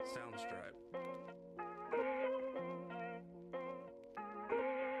Soundstripe.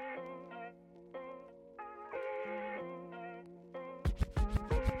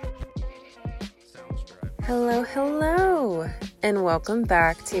 Hello, and welcome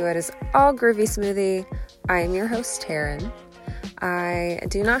back to It Is All Groovy Smoothie. I am your host, Taryn. I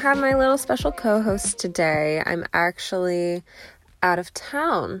do not have my little special co-host today. I'm actually out of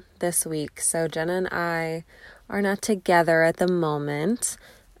town this week, so Jenna and I are not together at the moment.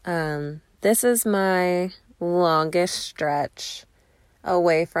 This is my longest stretch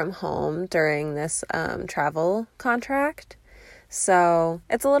away from home during this travel contract. So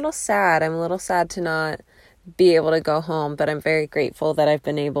it's a little sad. I'm a little sad to not be able to go home, but I'm very grateful that I've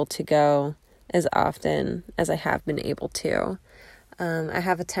been able to go as often as I have been able to. I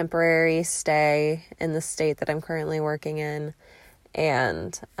have a temporary stay in the state that I'm currently working in,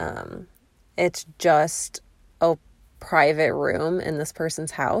 and it's just a private room in this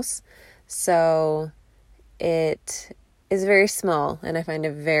person's house. So it is very small, and I find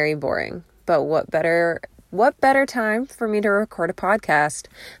it very boring. But what better time for me to record a podcast?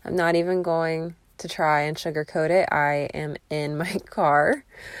 I'm not even going to try and sugarcoat it. I am in my car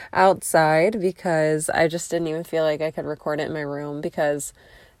outside because I just didn't even feel like I could record it in my room because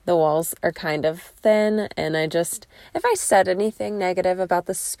the walls are kind of thin, and if I said anything negative about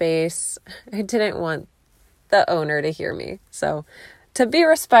the space, I didn't want the owner to hear me. So to be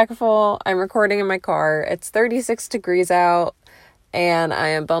respectful, I'm recording in my car. It's 36 degrees out, and I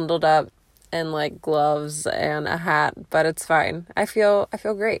am bundled up in like gloves and a hat, but it's fine. I feel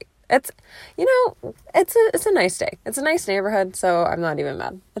great. It's a nice day. It's a nice neighborhood, so I'm not even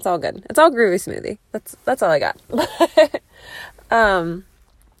mad. It's all good. It's all groovy smoothie. That's all I got.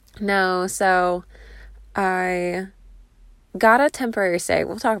 So I got a temporary stay.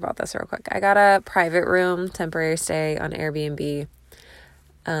 We'll talk about this real quick. I got a private room temporary stay on Airbnb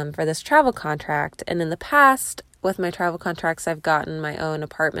for this travel contract. And in the past, with my travel contracts, I've gotten my own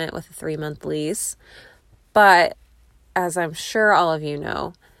apartment with a 3-month lease. But as I'm sure all of you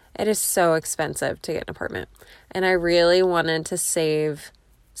know, it is so expensive to get an apartment. And I really wanted to save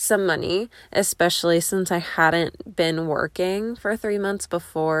some money, especially since I hadn't been working for 3 months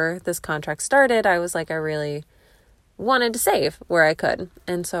before this contract started. I was like, I really wanted to save where I could.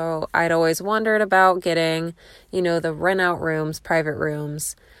 And so I'd always wondered about getting, the rent out rooms, private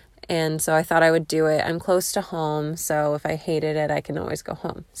rooms. And so I thought I would do it. I'm close to home, so if I hated it, I can always go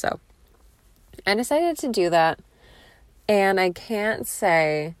home. So I decided to do that. And I can't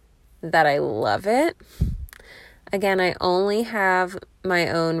say that I love it. Again, I only have my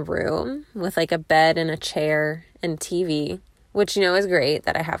own room with like a bed and a chair and TV, which, is great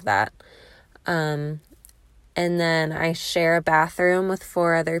that I have that. And then I share a bathroom with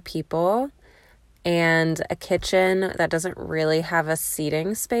 4 other people and a kitchen that doesn't really have a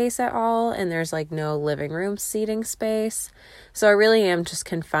seating space at all. And there's like no living room seating space. So I really am just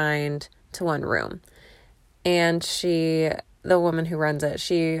confined to one room. And the woman who runs it,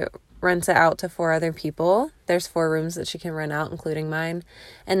 she rents it out to 4 other people. There's 4 rooms that she can rent out, including mine.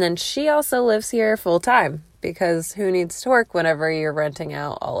 And then she also lives here full time because who needs to work whenever you're renting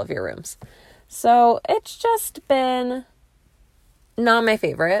out all of your rooms? So it's just been not my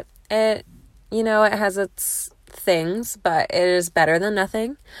favorite. It has its things, but it is better than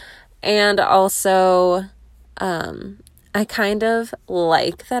nothing. And also, I kind of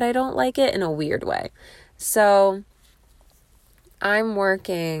like that I don't like it in a weird way. So I'm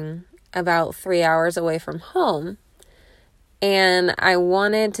working about 3 hours away from home, and I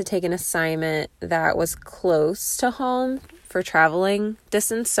wanted to take an assignment that was close to home for traveling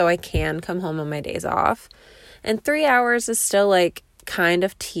distance so I can come home on my days off. And 3 hours is still like kind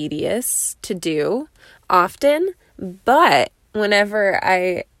of tedious to do often, but whenever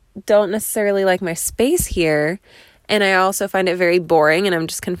I don't necessarily like my space here, and I also find it very boring and I'm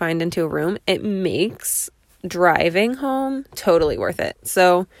just confined into a room, it makes driving home totally worth it.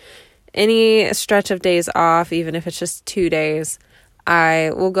 So any stretch of days off, even if it's just 2 days,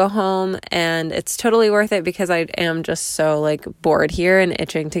 I will go home, and it's totally worth it because I am just so like bored here and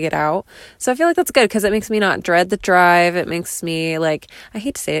itching to get out. So I feel like that's good because it makes me not dread the drive. It makes me I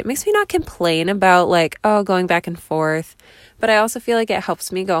hate to say it makes me not complain about going back and forth. But I also feel like it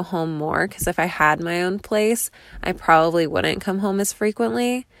helps me go home more because if I had my own place, I probably wouldn't come home as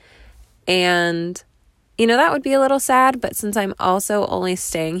frequently. And that would be a little sad, but since I'm also only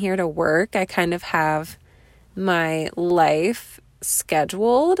staying here to work, I kind of have my life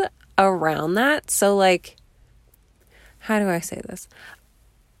scheduled around that. So how do I say this?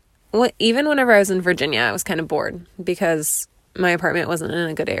 Well, even whenever I was in Virginia, I was kind of bored because my apartment wasn't in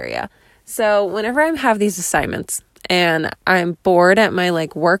a good area. So whenever I have these assignments, and I'm bored at my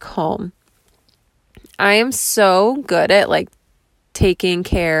like work home, I am so good at like taking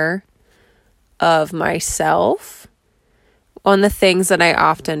care of myself on the things that I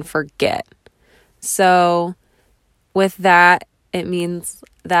often forget. So with that, it means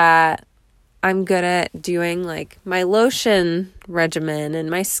that I'm good at doing like my lotion regimen and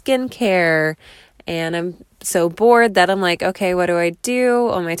my skincare, and I'm so bored that I'm like, okay, what do I do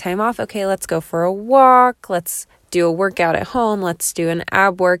on my time off? Okay, let's go for a walk. Let's do a workout at home. Let's do an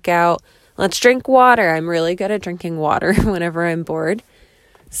ab workout. Let's drink water. I'm really good at drinking water whenever I'm bored.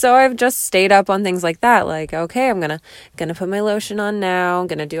 So I've just stayed up on things like that. Like, okay, I'm gonna put my lotion on now. I'm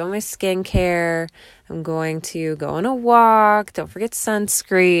gonna do all my skincare. I'm going to go on a walk. Don't forget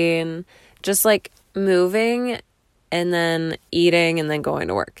sunscreen. Just like moving and then eating and then going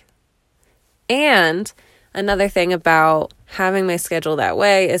to work. And another thing about having my schedule that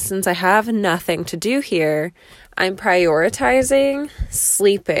way is since I have nothing to do here, I'm prioritizing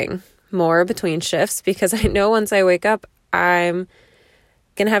sleeping more between shifts because I know once I wake up, I'm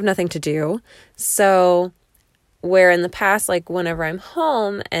going to have nothing to do. So where in the past, like whenever I'm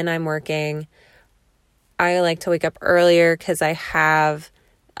home and I'm working, I like to wake up earlier because I have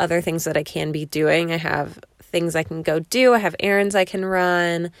other things that I can be doing. I have things I can go do. I have errands I can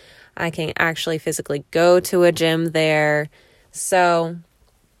run. I can actually physically go to a gym there. So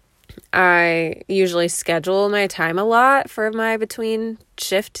I usually schedule my time a lot for my between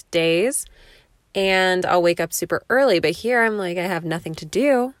shift days, and I'll wake up super early. But here I'm like, I have nothing to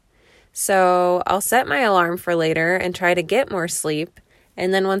do. So I'll set my alarm for later and try to get more sleep.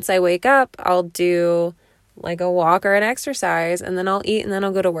 And then once I wake up, I'll do like a walk or an exercise, and then I'll eat, and then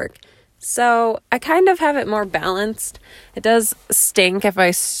I'll go to work. So I kind of have it more balanced. It does stink if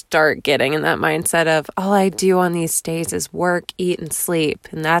I start getting in that mindset of all I do on these days is work, eat, and sleep,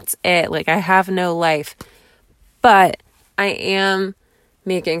 and that's it. Like I have no life. But I am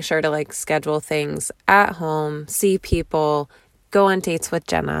making sure to like schedule things at home, see people, go on dates with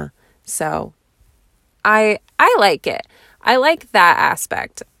Jenna. So I like it. I like that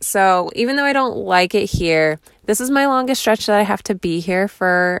aspect. So even though I don't like it here, this is my longest stretch that I have to be here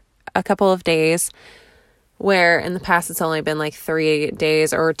for a couple of days, where in the past it's only been like 3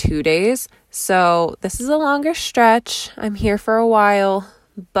 days or 2 days. So this is a longer stretch. I'm here for a while,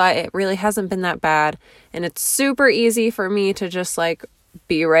 but it really hasn't been that bad. And it's super easy for me to just like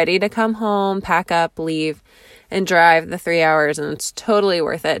be ready to come home, pack up, leave, and drive the 3 hours. And it's totally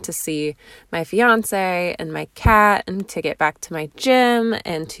worth it to see my fiance and my cat, and to get back to my gym,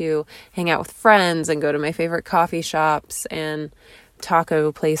 and to hang out with friends and go to my favorite coffee shops and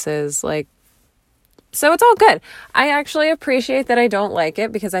taco places. Like, so it's all good. I actually appreciate that I don't like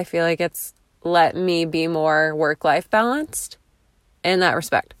it, because I feel like it's let me be more work-life balanced in that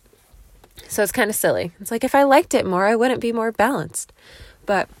respect. So it's kind of silly. It's like if I liked it more, I wouldn't be more balanced.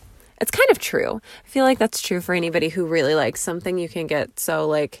 But it's kind of true. I feel like that's true for anybody who really likes something. You can get so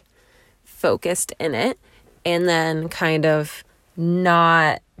like focused in it and then kind of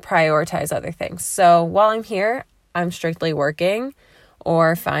not prioritize other things. So while I'm here, I'm strictly working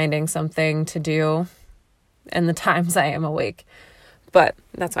or finding something to do in the times I am awake. But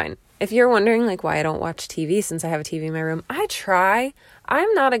that's fine. If you're wondering like why I don't watch TV since I have a TV in my room, I try.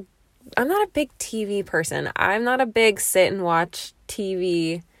 I'm not a big TV person. I'm not a big sit and watch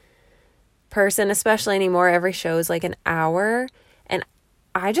TV person, especially anymore. Every show is like an hour, and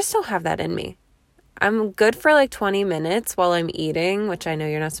I just don't have that in me. I'm good for like 20 minutes while I'm eating, which I know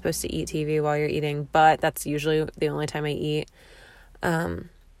you're not supposed to eat TV while you're eating, but that's usually the only time I eat.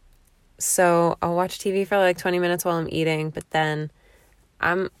 So I'll watch TV for like 20 minutes while I'm eating, but then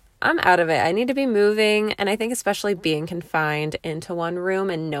I'm out of it. I need to be moving, and I think especially being confined into one room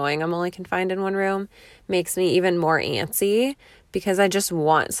and knowing I'm only confined in one room makes me even more antsy, because I just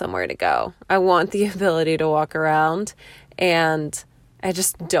want somewhere to go. I want the ability to walk around, and I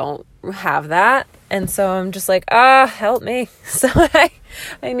just don't have that. And so I'm just like, help me. So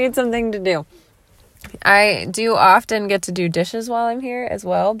I need something to do. I do often get to do dishes while I'm here as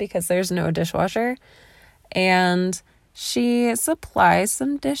well, because there's no dishwasher, and she supplies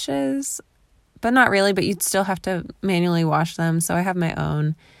some dishes, but not really, but you'd still have to manually wash them. So I have my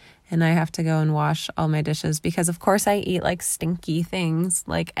own, and I have to go and wash all my dishes, because of course I eat like stinky things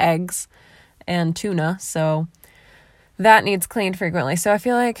like eggs and tuna. So that needs cleaned frequently. So I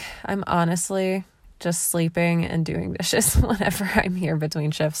feel like I'm honestly just sleeping and doing dishes whenever I'm here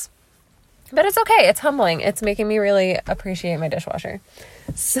between shifts. But it's okay. It's humbling. It's making me really appreciate my dishwasher.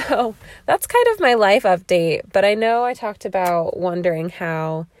 So that's kind of my life update. But I know I talked about wondering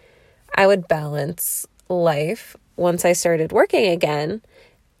how I would balance life once I started working again.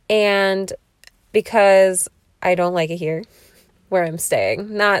 And because I don't like it here where I'm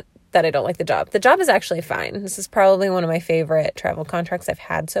staying. Not that I don't like the job. The job is actually fine. This is probably one of my favorite travel contracts I've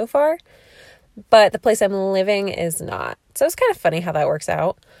had so far. But the place I'm living is not. So it's kind of funny how that works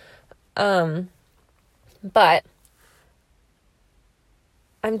out. But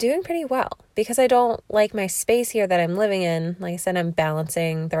I'm doing pretty well because I don't like my space here that I'm living in. Like I said, I'm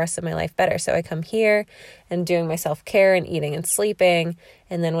balancing the rest of my life better. So I come here and doing my self-care and eating and sleeping.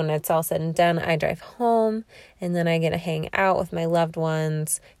 And then when it's all said and done, I drive home and then I get to hang out with my loved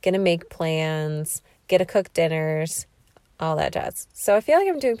ones, get to make plans, get to cook dinners, all that jazz. So I feel like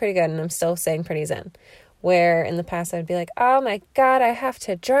I'm doing pretty good and I'm still staying pretty zen. Where in the past I'd be like, oh my God, I have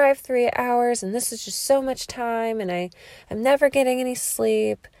to drive 3 hours and this is just so much time and I'm never getting any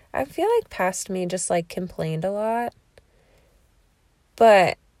sleep. I feel like past me just like complained a lot.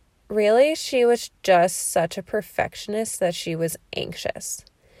 But really, she was just such a perfectionist that she was anxious.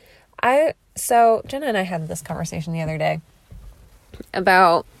 So Jenna and I had this conversation the other day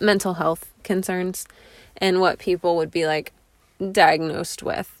about mental health concerns and what people would be like diagnosed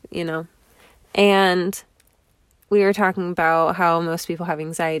with, you know. And we were talking about how most people have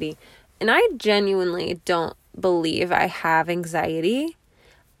anxiety. And I genuinely don't believe I have anxiety.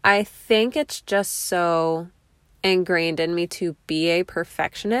 I think it's just so ingrained in me to be a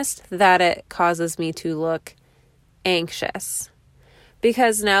perfectionist that it causes me to look anxious.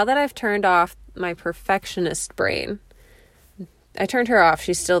 Because now that I've turned off my perfectionist brain, I turned her off.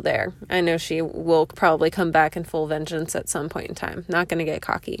 She's still there. I know she will probably come back in full vengeance at some point in time. Not going to get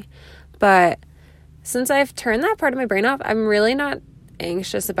cocky. But since I've turned that part of my brain off, I'm really not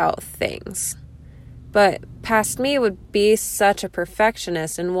anxious about things. But past me would be such a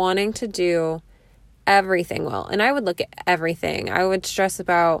perfectionist and wanting to do everything well. And I would look at everything. I would stress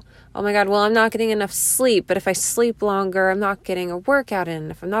about, oh my God, well, I'm not getting enough sleep. But if I sleep longer, I'm not getting a workout in.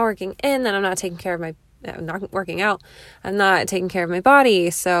 If I'm not working in, then I'm not working out. I'm not taking care of my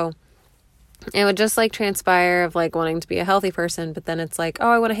body. So it would just like transpire of like wanting to be a healthy person, but then it's like, oh,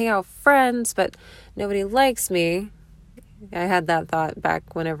 I want to hang out with friends, but nobody likes me. I had that thought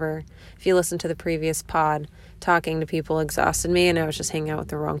back whenever, if you listen to the previous pod, talking to people exhausted me and I was just hanging out with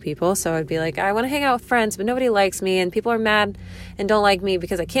the wrong people. So I'd be like, I want to hang out with friends, but nobody likes me and people are mad and don't like me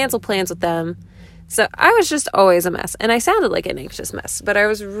because I cancel plans with them. So I was just always a mess and I sounded like an anxious mess, but I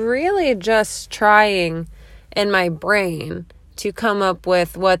was really just trying in my brain to come up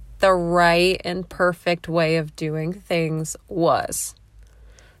with what the right and perfect way of doing things was.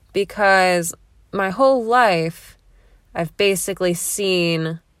 Because my whole life, I've basically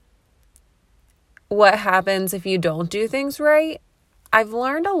seen what happens if you don't do things right. I've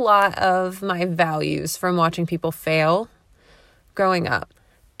learned a lot of my values from watching people fail growing up.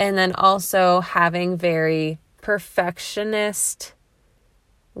 And then also having very perfectionist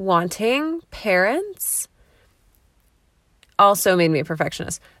wanting parents also made me a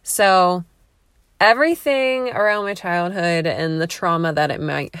perfectionist. So everything around my childhood and the trauma that it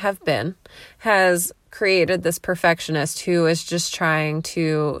might have been has created this perfectionist who is just trying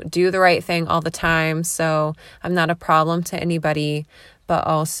to do the right thing all the time. So I'm not a problem to anybody, but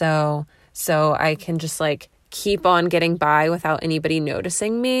also so I can just like keep on getting by without anybody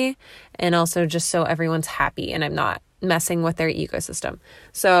noticing me. And also just so everyone's happy and I'm not messing with their ecosystem.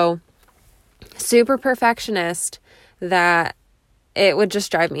 So super perfectionist that it would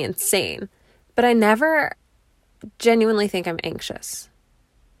just drive me insane. But I never genuinely think I'm anxious.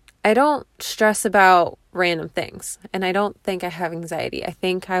 I don't stress about random things, and I don't think I have anxiety. I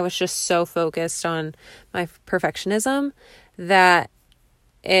think I was just so focused on my perfectionism that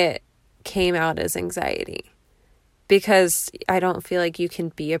it came out as anxiety. Because I don't feel like you can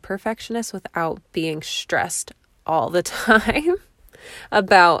be a perfectionist without being stressed all the time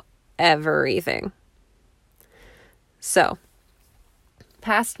about everything. So,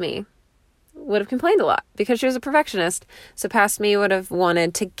 past me would have complained a lot because she was a perfectionist. So past me would have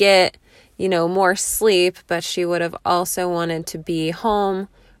wanted to get, more sleep, but she would have also wanted to be home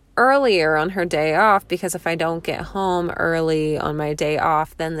earlier on her day off, because if I don't get home early on my day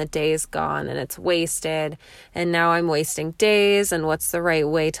off, then the day's gone and it's wasted. And now I'm wasting days. And what's the right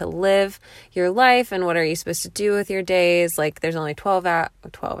way to live your life? And what are you supposed to do with your days? Like there's only 12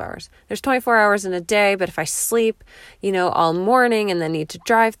 hours. There's 24 hours in a day. But if I sleep, all morning and then need to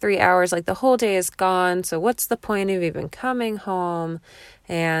drive 3 hours, like the whole day is gone. So what's the point of even coming home?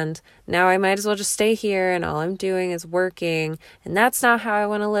 And now I might as well just stay here and all I'm doing is working. And that's not how I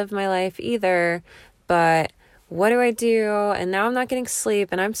want to live my life either. But what do I do? And now I'm not getting sleep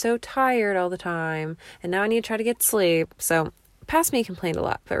and I'm so tired all the time. And now I need to try to get sleep. So past me complained a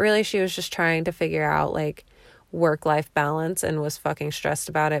lot. But really she was just trying to figure out like work-life balance and was fucking stressed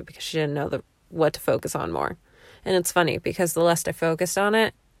about it because she didn't know what to focus on more. And it's funny because the less I focused on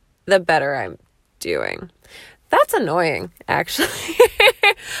it, the better I'm doing. That's annoying, actually.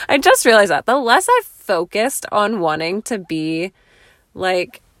 I just realized that. The less I focused on wanting to be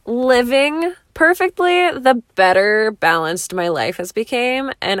like living perfectly, the better balanced my life has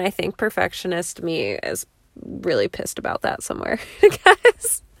became. And I think perfectionist me is really pissed about that somewhere.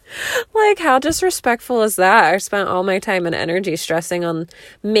 Because like, how disrespectful is that? I spent all my time and energy stressing on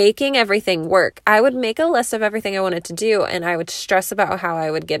making everything work. I would make a list of everything I wanted to do, and I would stress about how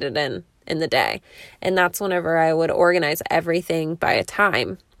I would get it in the day. And that's whenever I would organize everything by a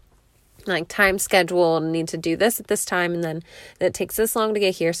time. Like time schedule, need to do this at this time, and then it takes this long to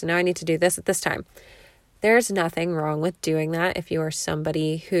get here, so now I need to do this at this time. There's nothing wrong with doing that if you are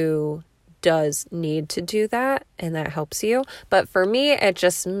somebody who does need to do that and that helps you. But for me, it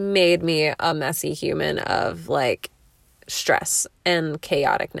just made me a messy human of like stress and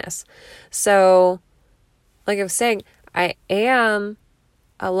chaoticness. So like I was saying, I am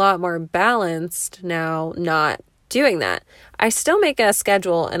a lot more balanced now not doing that. I still make a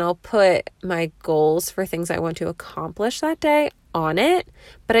schedule and I'll put my goals for things I want to accomplish that day on it,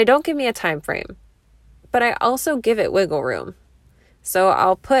 but I don't give me a time frame. But I also give it wiggle room. So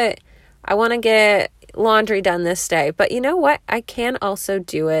I'll put, I want to get laundry done this day, but you know what? I can also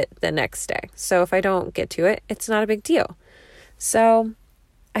do it the next day. So if I don't get to it, it's not a big deal. So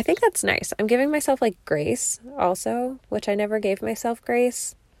I think that's nice. I'm giving myself like grace also, which I never gave myself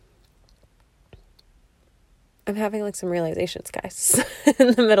grace. I'm having like some realizations, guys,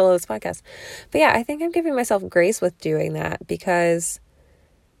 in the middle of this podcast. But yeah, I think I'm giving myself grace with doing that because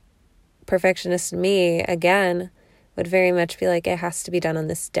perfectionist me, again, would very much be like, it has to be done on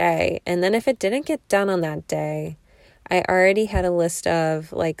this day. And then if it didn't get done on that day, I already had a list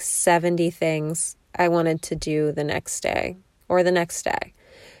of like 70 things I wanted to do the next day or the next day.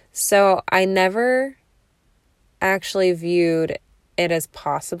 So I never actually viewed it as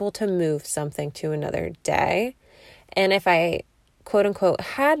possible to move something to another day. And if I, quote unquote,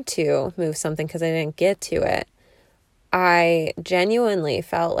 had to move something because I didn't get to it, I genuinely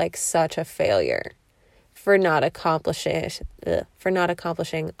felt like such a failure for not accomplishing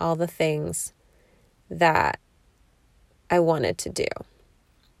all the things that I wanted to do.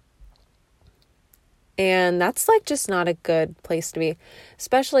 And that's like just not a good place to be,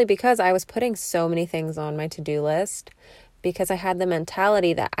 especially because I was putting so many things on my to-do list because I had the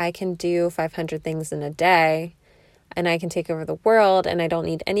mentality that I can do 500 things in a day and I can take over the world and I don't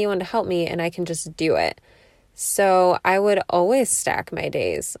need anyone to help me and I can just do it. So I would always stack my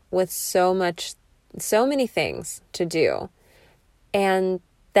days with so many things to do. And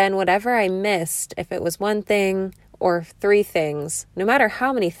then whatever I missed, if it was one thing or 3 things, no matter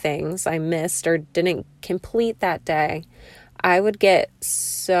how many things I missed or didn't complete that day, I would get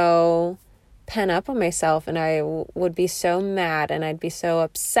so pent up on myself and I would be so mad and I'd be so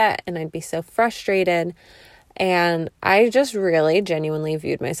upset and I'd be so frustrated. And I just really genuinely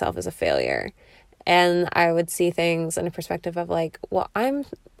viewed myself as a failure. And I would see things in a perspective of like, well, I'm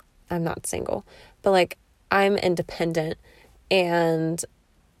not single, but like I'm independent and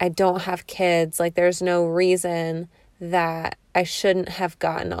I don't have kids. Like there's no reason that I shouldn't have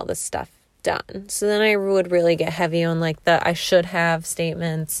gotten all this stuff done. So then I would really get heavy on like the I should have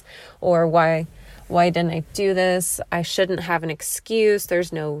statements or why didn't I do this? I shouldn't have an excuse.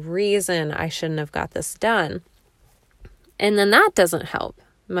 There's no reason I shouldn't have got this done. And then that doesn't help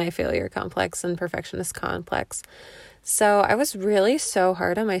my failure complex and perfectionist complex. So I was really so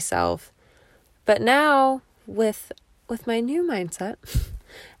hard on myself. But now with my new mindset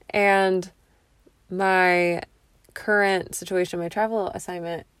and my current situation, my travel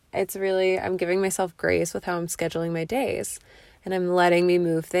assignment, it's really, I'm giving myself grace with how I'm scheduling my days. And I'm letting me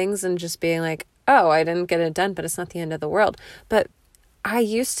move things and just being like, oh, I didn't get it done, but it's not the end of the world. But I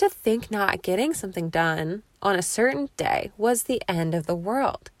used to think not getting something done on a certain day was the end of the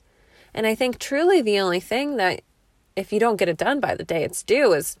world. And I think truly the only thing that if you don't get it done by the day it's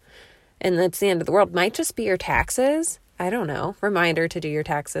due is, and it's the end of the world, might just be your taxes. I don't know. Reminder to do your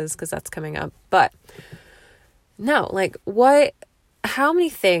taxes because that's coming up. But no, like how many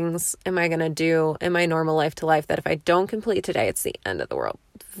things am I going to do in my normal life to life that if I don't complete today, it's the end of the world?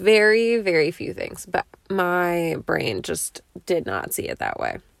 Very, very few things. But my brain just did not see it that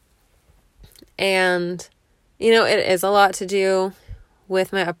way. And, you know, it is a lot to do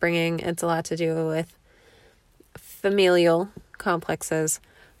with my upbringing. It's a lot to do with familial complexes.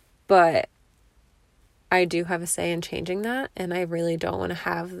 But I do have a say in changing that. And I really don't want to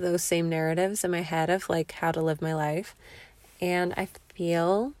have those same narratives in my head of like how to live my life. And I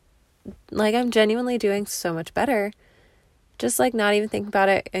feel like I'm genuinely doing so much better just like not even thinking about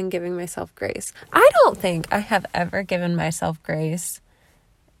it and giving myself grace. I don't think I have ever given myself grace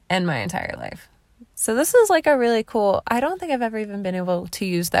in my entire life. So this is like a really cool, I don't think I've ever even been able to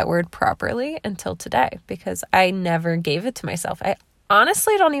use that word properly until today, because I never gave it to myself. I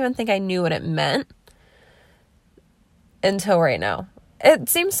honestly don't even think I knew what it meant until right now. It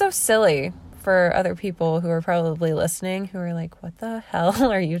seems so silly for other people who are probably listening, who are like, what the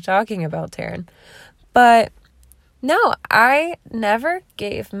hell are you talking about, Taryn? But no, I never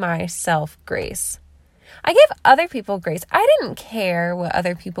gave myself grace. I gave other people grace. I didn't care what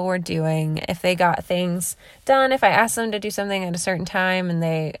other people were doing, if they got things done, if I asked them to do something at a certain time and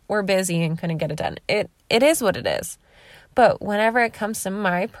they were busy and couldn't get it done. It is what it is. But whenever it comes to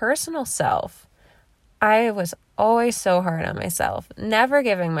my personal self, I was always so hard on myself, never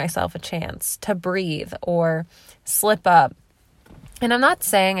giving myself a chance to breathe or slip up. And I'm not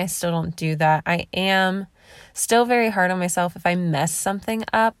saying I still don't do that. I am still very hard on myself if I mess something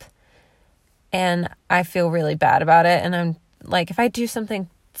up and I feel really bad about it. And I'm like, if I do something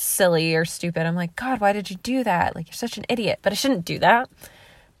silly or stupid, I'm like, God, why did you do that? Like, you're such an idiot. But I shouldn't do that.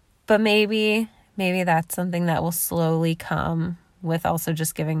 But maybe that's something that will slowly come with also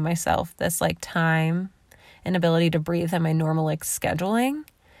just giving myself this like time and ability to breathe in my normal like scheduling,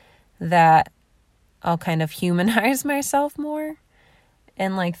 that I'll kind of humanize myself more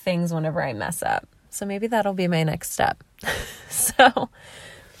and like things whenever I mess up. So maybe that'll be my next step.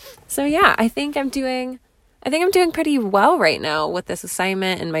 So yeah, I think I'm doing pretty well right now with this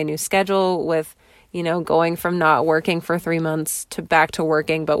assignment and my new schedule, with, you know, going from not working for 3 months to back to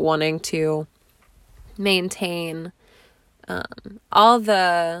working, but wanting to maintain all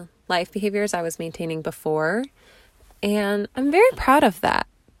the life behaviors I was maintaining before. And I'm very proud of that.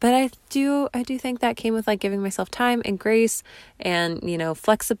 But I do think that came with like giving myself time and grace and, you know,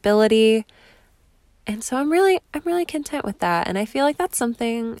 flexibility. And so I'm really content with that. And I feel like that's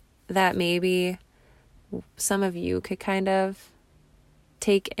something that maybe some of you could kind of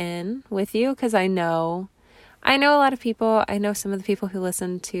take in with you, because I know a lot of people. I know some of the people who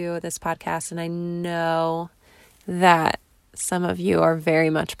listen to this podcast, and I know that some of you are very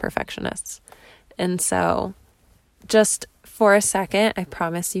much perfectionists. And so just for a second, I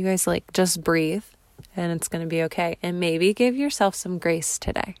promise you guys, like, just breathe and it's going to be okay. And maybe give yourself some grace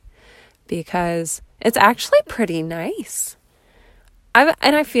today, because it's actually pretty nice.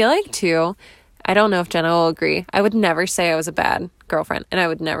 I feel like too, I don't know if Jenna will agree, I would never say I was a bad girlfriend, and I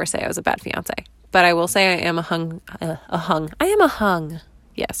would never say I was a bad fiance. But I will say I am a hung.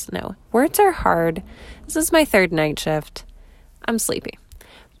 Yes, no. Words are hard. This is my 3rd night shift. I'm sleepy.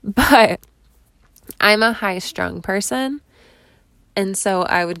 But I'm a high-strung person. And so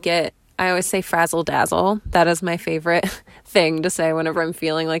I always say Frazzle, Dazzle. That is my favorite thing to say whenever I'm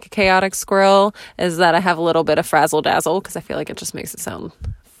feeling like a chaotic squirrel, is that I have a little bit of Frazzle Dazzle, because I feel like it just makes it sound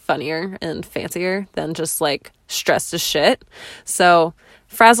funnier and fancier than just like stressed as shit. So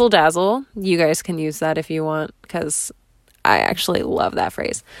Frazzle Dazzle, you guys can use that if you want, because I actually love that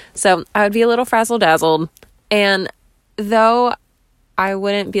phrase. So I would be a little frazzle dazzled, and though I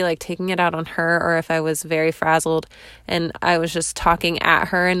wouldn't be like taking it out on her, or if I was very frazzled and I was just talking at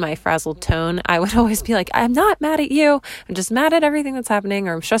her in my frazzled tone, I would always be like, I'm not mad at you. I'm just mad at everything that's happening,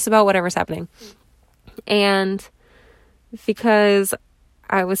 or I'm stressed about whatever's happening. And because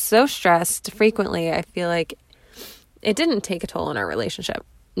I was so stressed frequently, I feel like it didn't take a toll on our relationship.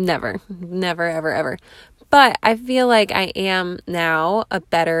 Never, ever, ever. But I feel like I am now a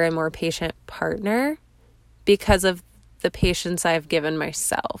better and more patient partner because of the patience I've given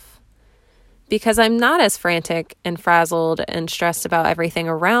myself. Because I'm not as frantic and frazzled and stressed about everything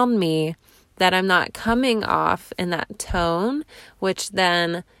around me, that I'm not coming off in that tone, which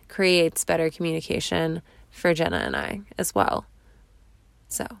then creates better communication for Jenna and I as well.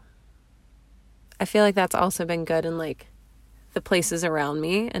 So I feel like that's also been good in like the places around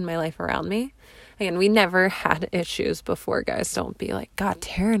me and my life around me. Again, we never had issues before, guys. Don't be like, God,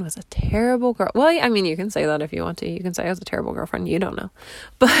 Taryn was a terrible girl. Well, I mean, you can say that if you want to. You can say I was a terrible girlfriend. You don't know.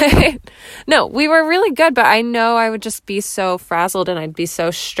 But no, we were really good. But I know I would just be so frazzled and I'd be so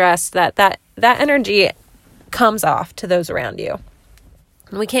stressed that energy comes off to those around you.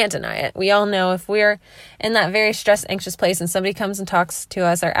 And we can't deny it. We all know if we're in that very stressed, anxious place and somebody comes and talks to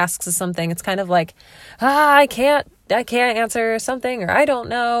us or asks us something, it's kind of like, I can't answer something, or I don't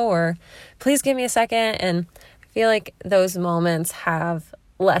know, or please give me a second. And I feel like those moments have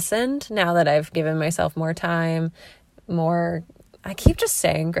lessened now that I've given myself more time, I keep just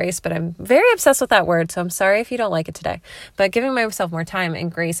saying grace, but I'm very obsessed with that word. So I'm sorry if you don't like it today, but giving myself more time and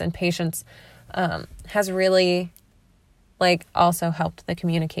grace and patience has really like also helped the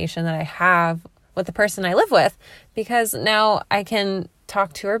communication that I have with the person I live with, because now I can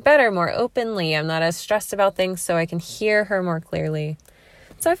talk to her better, more openly. I'm not as stressed about things, so I can hear her more clearly.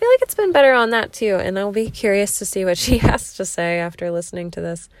 So I feel like it's been better on that too, and I'll be curious to see what she has to say after listening to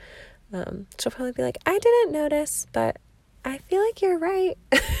this. She'll probably be like, I didn't notice, but I feel like you're right.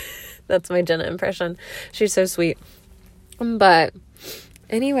 That's my Jenna impression. She's so sweet. But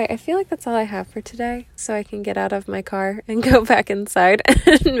anyway, I feel like that's all I have for today, so I can get out of my car and go back inside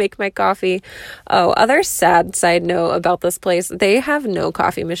and make my coffee. Oh, other sad side note about this place, they have no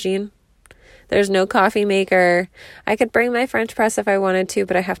coffee machine. There's no coffee maker. I could bring my French press if I wanted to,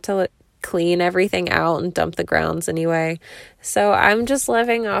 but I have to clean everything out and dump the grounds anyway. So I'm just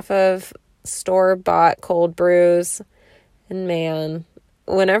living off of store-bought cold brews. And man,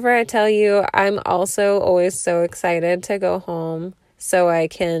 whenever I tell you, I'm also always so excited to go home so I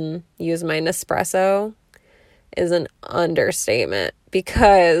can use my Nespresso is an understatement,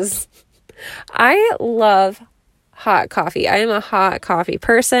 because I love hot coffee. I am a hot coffee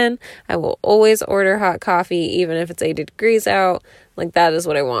person. I will always order hot coffee, even if it's 80 degrees out. Like, that is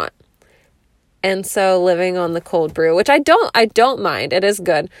what I want. And so living on the cold brew, which I don't mind. It is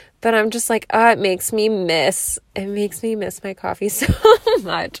good. But I'm just like, it makes me miss my coffee so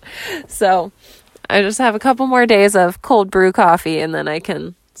much. So I just have a couple more days of cold brew coffee, and then I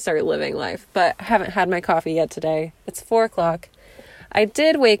can start living life. But I haven't had my coffee yet today. It's 4:00. I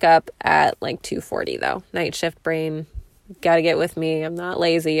did wake up at like 2:40 though. Night shift brain. Gotta get with me. I'm not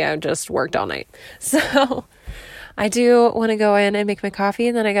lazy. I just worked all night. So I do want to go in and make my coffee,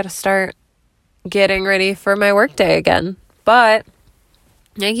 and then I got to start getting ready for my work day again. But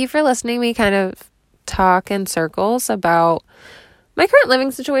thank you for listening to me kind of talk in circles about my current living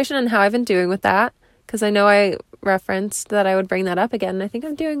situation and how I've been doing with that, because I know I referenced that I would bring that up again, and I think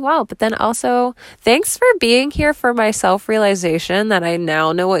I'm doing well. But then also, thanks for being here for my self-realization that I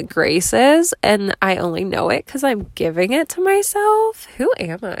now know what grace is, and I only know it because I'm giving it to myself. Who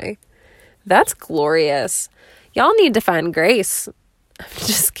am I? That's glorious. Y'all need to find grace. I'm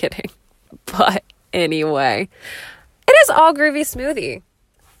just kidding. But anyway, it is all groovy smoothie.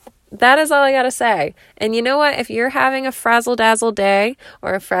 That is all I gotta say. And you know what? If you're having a Frazzle Dazzle day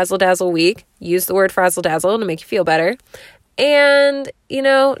or a Frazzle Dazzle week, use the word Frazzle Dazzle to make you feel better. And,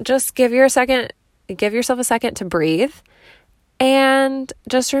 just give yourself a second to breathe. And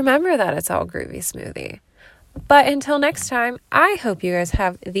just remember that it's all groovy smoothie. But until next time, I hope you guys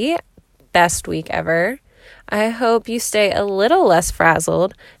have the best week ever. I hope you stay a little less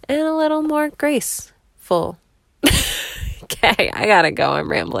frazzled and a little more graceful. Okay, I gotta go.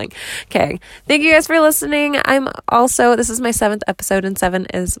 I'm rambling. Okay, thank you guys for listening. This is my 7th episode, and 7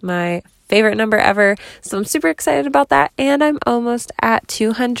 is my favorite number ever. So I'm super excited about that. And I'm almost at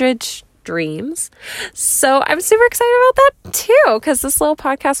 200 streams. So I'm super excited about that too, because this little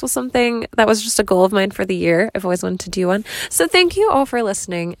podcast was something that was just a goal of mine for the year. I've always wanted to do one. So thank you all for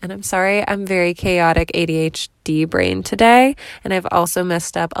listening. And I'm sorry, I'm very chaotic ADHD brain today. And I've also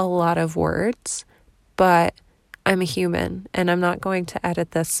messed up a lot of words, but I'm a human, and I'm not going to edit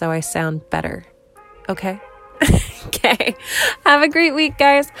this so I sound better. Okay? Okay. Have a great week,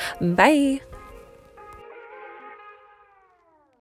 guys. Bye.